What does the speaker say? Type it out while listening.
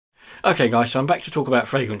Okay guys, so I'm back to talk about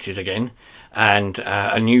fragrances again, and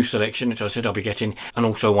a new selection which I said I'll be getting, and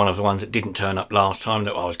also one of the ones that didn't turn up last time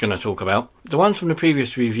that I was going to talk about. The ones from the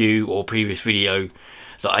previous review or previous video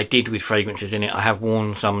that I did with fragrances in it, I have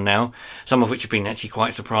worn some now, some of which have been actually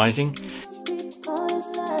quite surprising.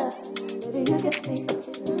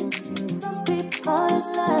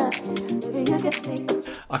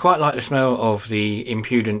 I quite like the smell of the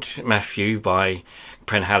Impudent Matthew by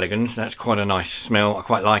Penhaligon's. That's quite a nice smell. I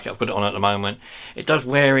quite like it. I've got it on at the moment. It does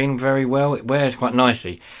wear in very well. It wears quite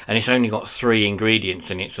nicely, and it's only got 3 ingredients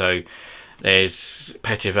in it. So there's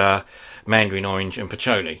vetiver, mandarin orange and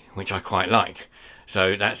patchouli, which I quite like.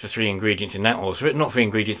 So that's the 3 ingredients in that one. So not 3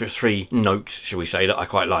 ingredients, but 3 notes, shall we say, that I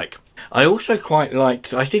quite like. I also quite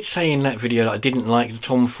liked, I did say in that video that I didn't like the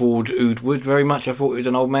Tom Ford Oud Wood very much. I thought it was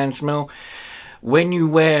an old man smell. When you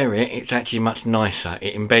wear it, it's actually much nicer.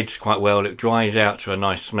 It embeds quite well. It dries out to a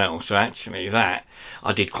nice smell. So actually that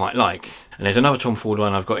I did quite like. And there's another Tom Ford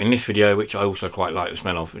one I've got in this video which I also quite like the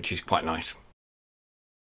smell of, which is quite nice.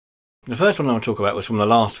 The first one I'll talk about was from the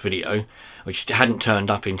last video, which hadn't turned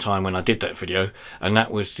up in time when I did that video, and that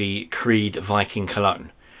was the Creed Viking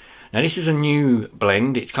Cologne. Now this is a new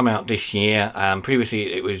blend. It's come out this year.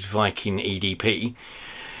 Previously it was Viking EDP.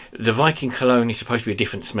 The Viking Cologne is supposed to be a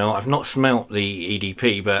different smell. I've not smelt the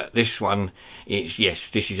EDP, but this one is, yes,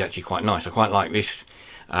 this is actually quite nice. I quite like this.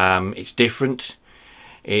 It's different.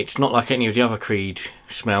 It's not like any of the other Creed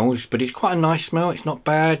smells, but it's quite a nice smell. It's not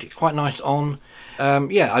bad. It's quite nice on.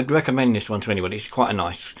 Yeah, I'd recommend this one to anybody. It's quite a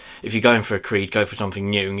nice. If you're going for a Creed, go for something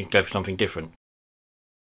new and go for something different.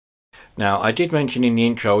 Now, I did mention in the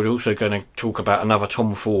intro I was also going to talk about another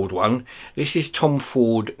Tom Ford one. This is Tom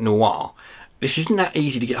Ford Noir. This isn't that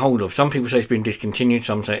easy to get hold of. Some people say it's been discontinued,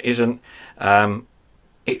 some say it isn't.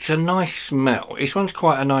 It's a nice smell. This one's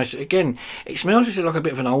quite a nice, again, it smells just like a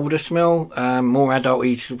bit of an older smell, more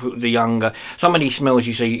adult-y, the younger. Some of these smells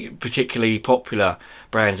you see, particularly popular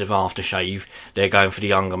brands of aftershave, they're going for the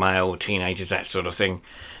younger male, teenagers, that sort of thing.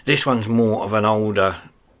 This one's more of an older,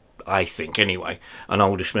 I think anyway, an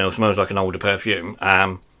older smell. Smells like an older perfume.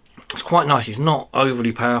 It's quite nice. It's not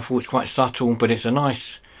overly powerful. It's quite subtle, but it's a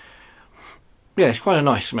nice, yeah, it's quite a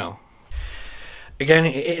nice smell. Again,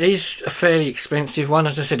 it is a fairly expensive one.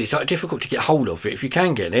 As I said, it's like difficult to get hold of it. If you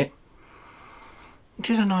can get it, it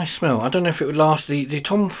is a nice smell. I don't know if it would last. The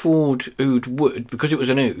Tom Ford Oud Wood, because it was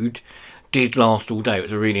an oud, did last all day. It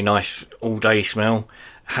was a really nice all-day smell.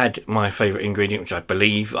 Had my favourite ingredient, which I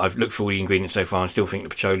believe, I've looked for all the ingredients so far and still think the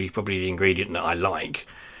patchouli is probably the ingredient that I like.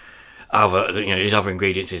 There's other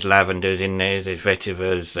ingredients. There's lavenders in there. There's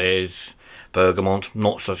vetivers. There's bergamot.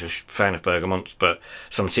 Not such a fan of bergamot, but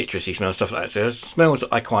some citrusy smells, stuff like that. So there's smells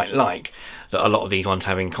that I quite like that a lot of these ones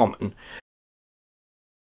have in common.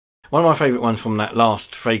 One of my favourite ones from that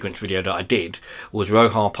last fragrance video that I did was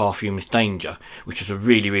Roha Parfums Danger, which is a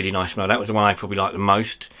really, really nice smell. That was the one I probably like the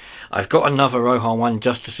most. I've got another Roha one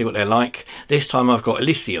just to see what they're like. This time I've got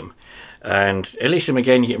Elysium. And Elysium,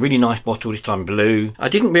 again, you get a really nice bottle, this time blue. I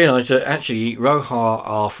didn't realise that actually Roha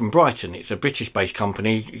are from Brighton. It's a British-based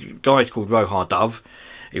company. The guy's called Roha Dove.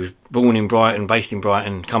 He was born in Brighton, based in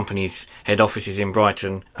Brighton. Company's head office is in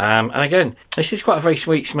Brighton. And again, this is quite a very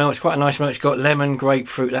sweet smell. It's quite a nice smell. It's got lemon,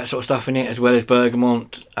 grapefruit, that sort of stuff in it, as well as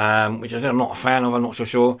bergamot, which I'm not a fan of, I'm not so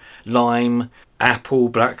sure. Lime, apple,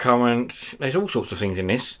 blackcurrant. There's all sorts of things in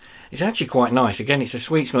this. It's actually quite nice. Again, it's a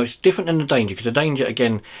sweet smell. It's different than the Danger, because the Danger,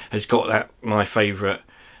 again, has got that, my favourite,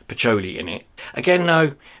 patchouli in it. Again,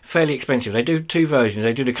 though, fairly expensive. They do 2 versions.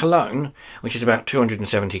 They do the Cologne, which is about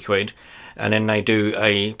 270 quid, and then they do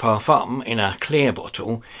a Parfum in a clear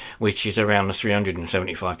bottle, which is around the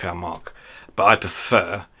 £375 mark. But I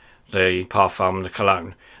prefer the Parfum, the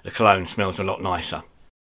Cologne. The Cologne smells a lot nicer.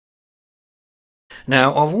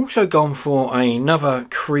 Now, I've also gone for another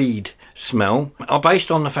Creed smell,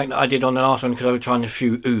 based on the fact that I did on the last one, because I was trying a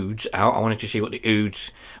few ouds out. I wanted to see what the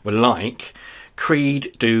ouds were like.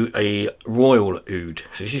 Creed do a Royal Oud.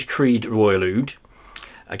 So this is Creed Royal Oud.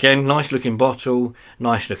 Again, nice looking bottle,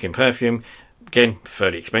 nice looking perfume. Again,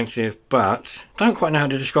 fairly expensive, but I don't quite know how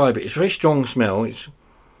to describe it. It's a very strong smell. It's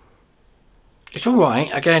alright.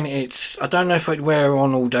 Again, I don't know if I'd wear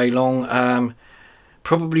on all day long.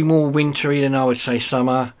 Probably more wintry than I would say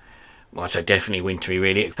summer. Well, I'd say definitely wintry,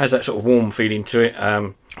 really. It has that sort of warm feeling to it.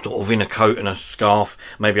 Sort of in a coat and a scarf.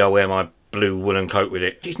 Maybe I'll wear my blue woolen coat with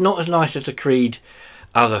it. It's not as nice as the Creed,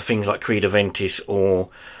 other things like Creed Aventis or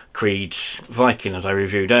Creed's Viking, as I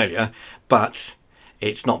reviewed earlier. But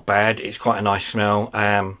it's not bad. It's quite a nice smell.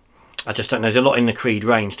 I just don't know. There's a lot in the Creed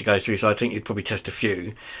range to go through, so I think you'd probably test a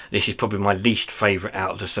few. This is probably my least favourite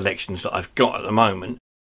out of the selections that I've got at the moment.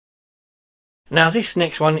 Now this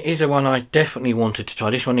next one is a one I definitely wanted to try.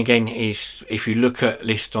 This one again is, if you look at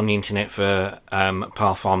lists on the internet for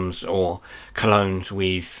parfums or colognes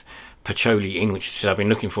with patchouli in, which I've been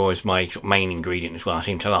looking for as my sort of main ingredient as well, I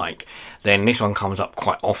seem to like, then this one comes up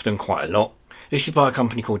quite often, quite a lot. This is by a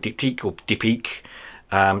company called Diptyque or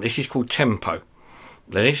Diptyque. This is called Tempo.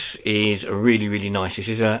 This is a really nice. This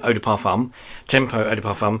is a eau de parfum, Tempo eau de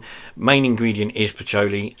parfum. Main ingredient is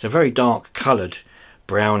patchouli. It's a very dark coloured,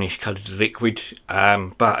 brownish coloured liquid,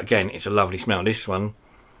 but again, it's a lovely smell. This one,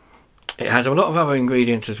 it has a lot of other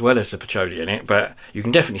ingredients as well as the patchouli in it, but you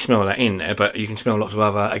can definitely smell that in there, but you can smell lots of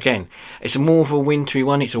other. Again, it's a more of a wintry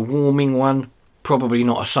one. It's a warming one, probably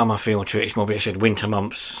not a summer feel to it. It's more, like I said, winter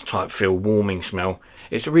months type feel, warming smell.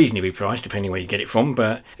 It's reasonably priced depending where you get it from,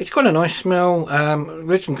 but it's got a nice smell.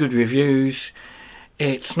 Read some good reviews.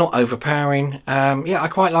 It's not overpowering. Yeah, I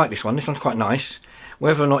quite like this one. This one's quite nice.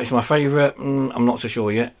 Whether or not it's my favourite, I'm not so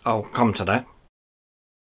sure yet. I'll come to that.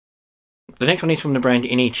 The next one is from the brand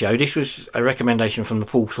Initio. This was a recommendation from the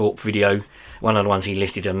Paul Thorpe video, one of the ones he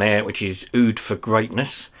listed on there, which is Oud for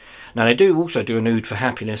Greatness. Now they do also do an Oud for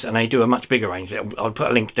Happiness, and they do a much bigger range. I'll put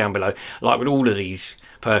a link down below. Like with all of these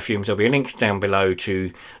perfumes, there'll be links down below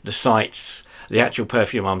to the sites, the actual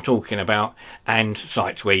perfume I'm talking about, and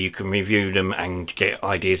sites where you can review them and get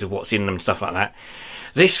ideas of what's in them, stuff like that.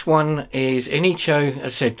 This one is Initio. As I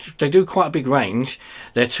said, they do quite a big range.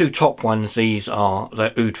 Their two top ones, these are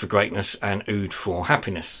the Oud for Greatness and Oud for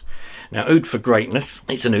Happiness. Now, Oud for Greatness,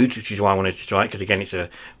 it's an oud, which is why I wanted to try it, because again, it's a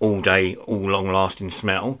all day, all long lasting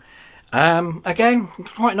smell. Again,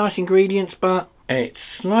 quite nice ingredients, but it's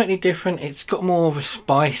slightly different. It's got more of a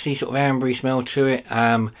spicy sort of ambery smell to it.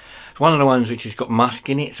 It's one of the ones which has got musk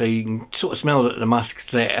in it, so you can sort of smell that the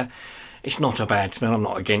musk's there. It's not a bad smell. I'm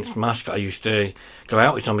not against musk. I used to go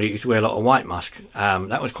out with somebody who used to wear a lot of white musk.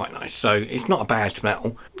 That was quite nice. So it's not a bad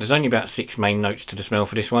smell. There's only about 6 main notes to the smell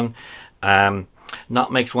for this one.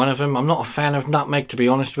 Nutmeg's one of them. I'm not a fan of nutmeg, to be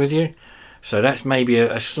honest with you. So that's maybe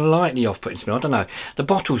a slightly off-putting smell. I don't know. The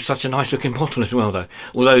bottle's such a nice looking bottle as well, though.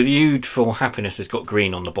 Although the Oud for Happiness has got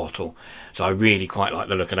green on the bottle. So I really quite like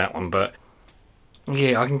the look of that one. But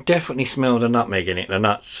yeah, I can definitely smell the nutmeg in it, the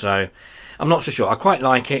nuts. So I'm not so sure. I quite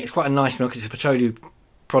like it. It's quite a nice smell because it's a patchouli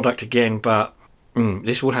product again, but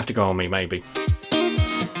this will have to go on me maybe.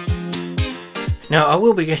 Now I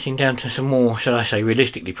will be getting down to some more, shall I say,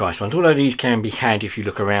 realistically priced ones. Although these can be had if you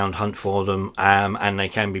look around, hunt for them, and they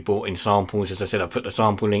can be bought in samples. As I said, I've put the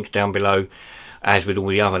sample links down below, as with all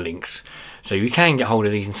the other links. So you can get hold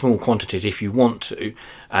of these in small quantities if you want to,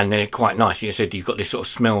 and they're quite nice. As I said, you've got this sort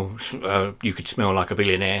of smell, you could smell like a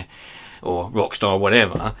billionaire or rock star,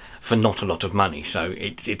 whatever, for not a lot of money. So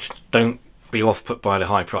it's don't be off put by the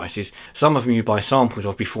high prices. Some of them you buy samples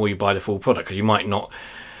of before you buy the full product, because you might not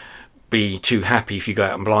be too happy if you go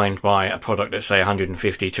out and blind buy a product that's say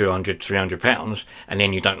 150, 200, 300 pounds, and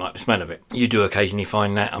then you don't like the smell of it. You do occasionally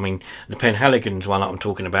find that. I mean, the Penhaligon's one that I'm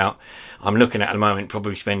talking about, I'm looking at the moment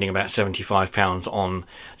probably spending about £75 on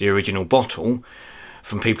the original bottle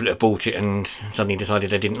from people that have bought it and suddenly decided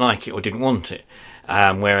they didn't like it or didn't want it.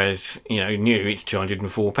 Whereas, you know, new, it's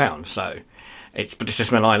 £204. So but it's a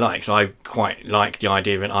smell I like, so I quite like the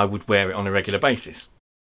idea that I would wear it on a regular basis.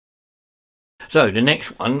 So the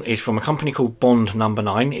next one is from a company called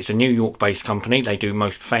Bondno9. It's a New York based company. They do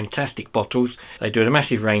most fantastic bottles. They do a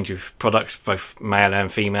massive range of products, both male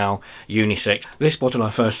and female, unisex. This bottle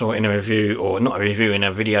I first saw in a review, or not a review, in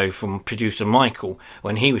a video from producer Michael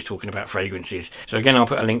when he was talking about fragrances. So again, I'll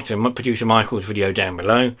put a link to producer Michael's video down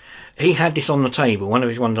below. He had this on the table, one of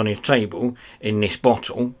his ones on his table, in this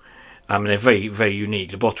bottle. They're very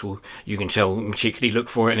unique. The bottle, you can tell, particularly look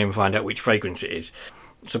for it and then find out which fragrance it is.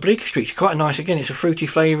 So Bleecker Street's quite nice. Again, it's a fruity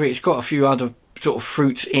flavour. It's got a few other sort of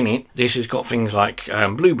fruits in it. This has got things like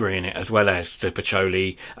blueberry in it, as well as the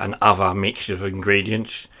patchouli and other mix of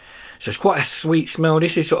ingredients. So it's quite a sweet smell.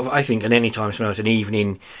 This is sort of, I think, an anytime smell. It's an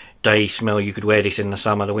evening, day smell. You could wear this in the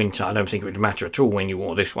summer, the winter. I don't think it would matter at all when you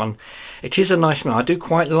wore this one. It is a nice smell. I do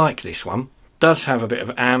quite like this one. Does have a bit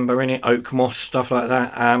of amber in it, oak moss, stuff like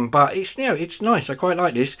that, but it's, you know, it's nice. I quite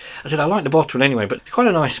like this. I said I like the bottle anyway, but it's quite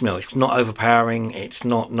a nice smell. It's not overpowering, it's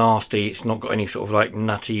not nasty, it's not got any sort of like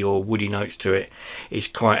nutty or woody notes to it. It's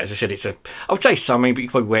quite, as I said, it's a, I would say summery, but you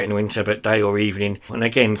could probably wear it in the winter, but day or evening. And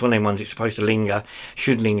again, it's one of them ones it's supposed to linger,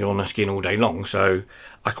 should linger on the skin all day long, so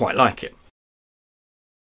I quite like it.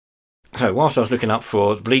 So whilst I was looking up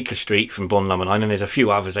for Bleecker Street from Bondno9, and there's a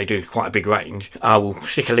few others, they do quite a big range, I will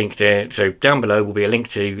stick a link there. So down below will be a link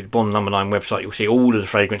to the Bondno9 website. You'll see all of the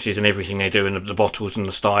fragrances and everything they do, and the bottles and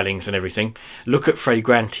the stylings and everything. Look at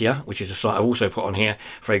Fragrantia, which is a site I've also put on here.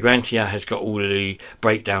 Fragrantia has got all of the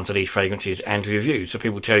breakdowns of these fragrances and reviews, so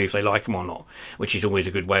people tell you if they like them or not, which is always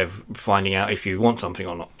a good way of finding out if you want something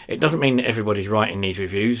or not. It doesn't mean that everybody's writing these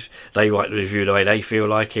reviews. They write the review the way they feel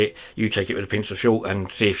like it. You take it with a pinch of salt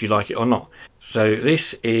and see if you like it or not. So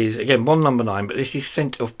this is again Bondno9, but this is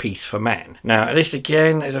Scent of Peace for Man. Now this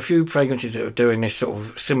again, there's a few fragrances that are doing this sort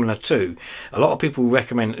of similar to. A lot of people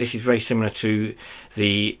recommend that this is very similar to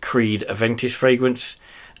the Creed Aventus fragrance.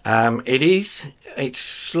 It's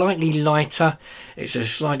slightly lighter. It's a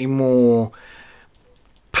slightly more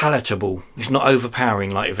palatable. It's not overpowering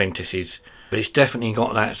like Aventus is, but it's definitely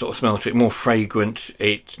got that sort of smell to it, more fragrant.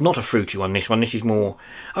 It's not a fruity one, this one. This is more,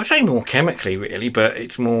 I would say more chemically really, but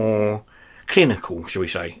it's more clinical, shall we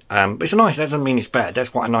say. But it's nice, that doesn't mean it's bad. That's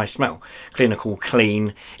quite a nice smell. Clinical,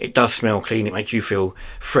 clean. It does smell clean. It makes you feel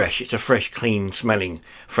fresh. It's a fresh, clean smelling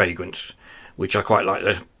fragrance, which I quite like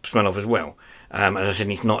the smell of as well. As I said,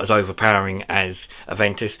 it's not as overpowering as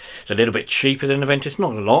Aventus. It's a little bit cheaper than Aventus,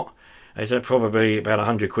 not a lot. There's probably about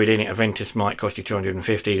 100 quid in it. Aventus might cost you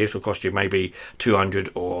 250. This will cost you maybe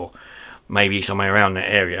 200 or maybe somewhere around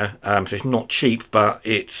that area. So it's not cheap, but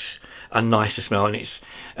it's a nicer smell, and it's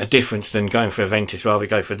a difference than going for Aventus. Rather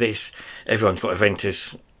go for this. Everyone's got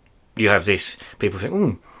Aventus. You have this. People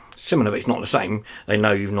think, similar, but it's not the same. They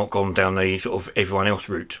know you've not gone down the sort of everyone else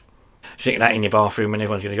route. Stick that in your bathroom and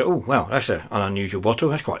everyone's going to go, oh, wow, that's an unusual bottle.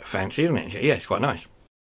 That's quite fancy, isn't it? Yeah, it's quite nice.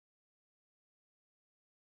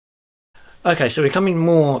 Okay, so we're coming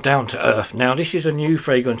more down to earth. Now, this is a new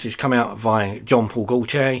fragrance. It's come out by Jean Paul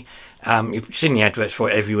Gaultier. You've seen the adverts for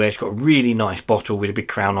it everywhere. It's got a really nice bottle with a big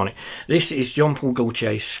crown on it. This is Jean Paul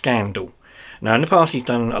Gaultier's Scandal. Now, in the past, he's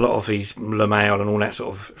done a lot of these Le Male and all that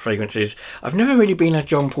sort of fragrances. I've never really been a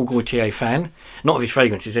Jean Paul Gaultier fan. Not of his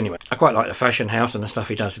fragrances, anyway. I quite like the fashion house and the stuff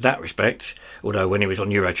he does in that respect. Although, when he was on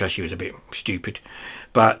Eurotrash, he was a bit stupid.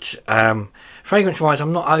 But fragrance-wise,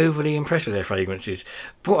 I'm not overly impressed with their fragrances.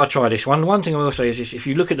 But I try this one. One thing I will say is this. If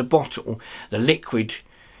you look at the bottle, the liquid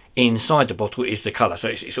inside the bottle is the colour, so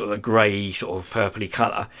it's sort of a grey, sort of purpley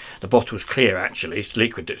colour. The bottle's clear actually, it's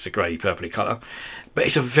liquid that's a grey, purpley colour, but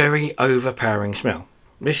it's a very overpowering smell.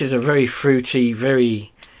 This is a very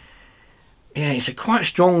fruity, it's a quite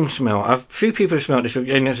strong smell. A few people have smelled this,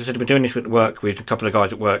 and as I said, I've been doing this with work with a couple of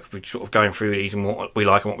guys at work. We're sort of going through these and what we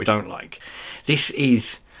like and what we don't like. This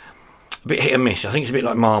is a bit hit and miss. I think it's a bit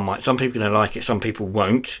like Marmite. Some people are going to like it, some people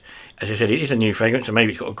won't. As I said, it is a new fragrance, so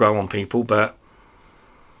maybe it's got to grow on people, but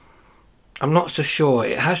I'm not so sure.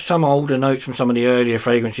 It has some older notes from some of the earlier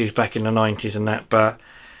fragrances back in the 90s and that, but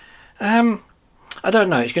I don't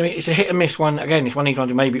know. It's a hit and miss one. Again, it's one of these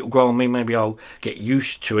ones. Maybe it'll grow on me. Maybe I'll get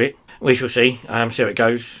used to it. We shall see. See how it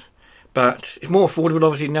goes. But it's more affordable,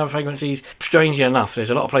 obviously, than other fragrances. Strangely enough, there's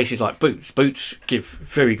a lot of places like Boots. Boots give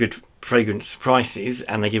very good fragrance prices,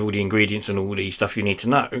 and they give all the ingredients and all the stuff you need to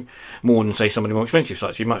know, more than, say, some of the more expensive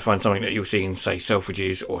sites. You might find something that you'll see in, say,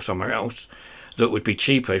 Selfridges or somewhere else that would be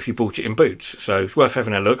cheaper if you bought it in Boots. So it's worth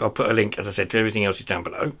having a look. I'll put a link, as I said, to everything else is down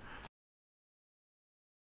below.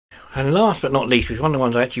 And last but not least, which is one of the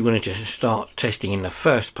ones I actually wanted to start testing in the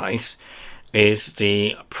first place, is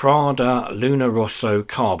the Prada Luna Rosso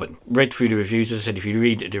Carbon. Read through the reviews. As I said, if you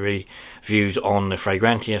read the reviews on the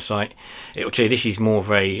Fragrantia site, it will tell you this is more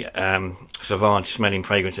of a Sauvage smelling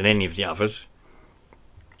fragrance than any of the others.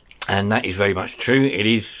 And that is very much true. It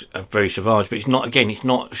is a very Sauvage, but it's not, again, it's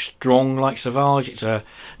not strong like Sauvage. It's a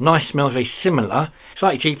nice smell, very similar.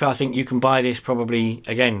 Slightly cheaper, I think you can buy this probably,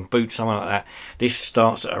 again, Boots, something like that. This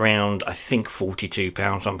starts at around, I think,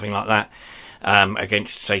 £42, something like that,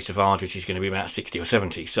 against, say, Sauvage, which is going to be about 60 or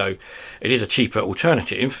 70. So it is a cheaper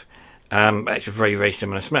alternative. It's a very, very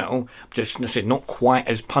similar smell. Just, as I said, not quite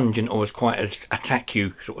as pungent or as quite as attack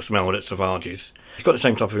you sort of smell that Sauvage is. It's got the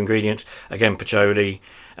same type of ingredients. Again, patchouli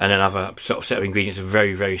and another sort of set of ingredients are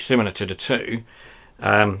very, very similar to the two.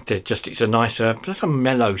 It's a nicer, just a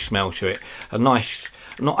mellow smell to it. A nice,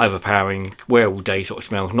 not overpowering, wear all day sort of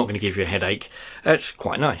smell. Not going to give you a headache. It's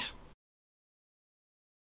quite nice.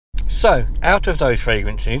 So, out of those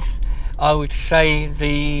fragrances, I would say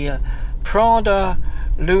the Prada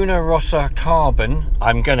Luna Rossa Carbon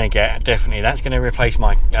I'm going to get, definitely. That's going to replace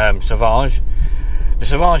my Sauvage. The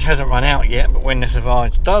Sauvage hasn't run out yet, but when the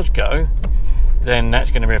Sauvage does go, then that's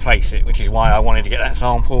going to replace it, which is why I wanted to get that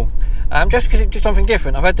sample. Just because it's just something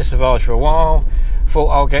different. I've had the Sauvage for a while, thought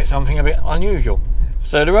I'll get something a bit unusual.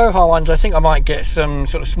 So the Roja ones, I think I might get some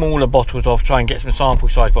sort of smaller bottles of, try and get some sample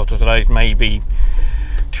size bottles of those, maybe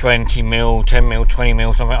 20ml, 10ml,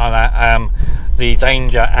 20ml, something like that. The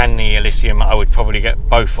Danger and the Elysium I would probably get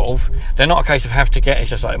both of. They're not a case of have to get, it's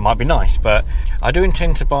just like it might be nice. But I do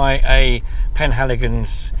intend to buy a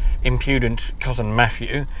Penhaligon's Impudent Cousin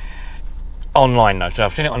Matthew online though, so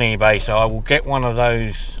I've seen it on eBay, so I will get one of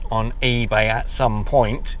those on eBay at some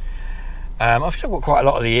point. I've still got quite a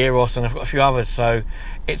lot of the Eros and I've got a few others, so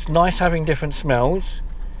it's nice having different smells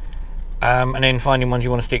and then finding ones you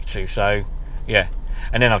want to stick to. So yeah,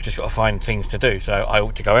 and then I've just got to find things to do, so I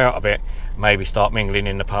ought to go out a bit, maybe start mingling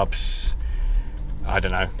in the pubs, I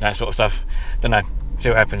don't know, that sort of stuff. Don't know, see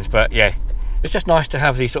what happens. But yeah, it's just nice to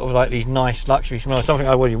have these sort of like these nice luxury smells, something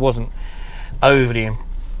I really wasn't overly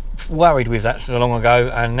worried with that so long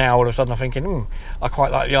ago, and now all of a sudden I'm thinking, I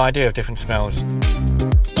quite like the idea of different smells.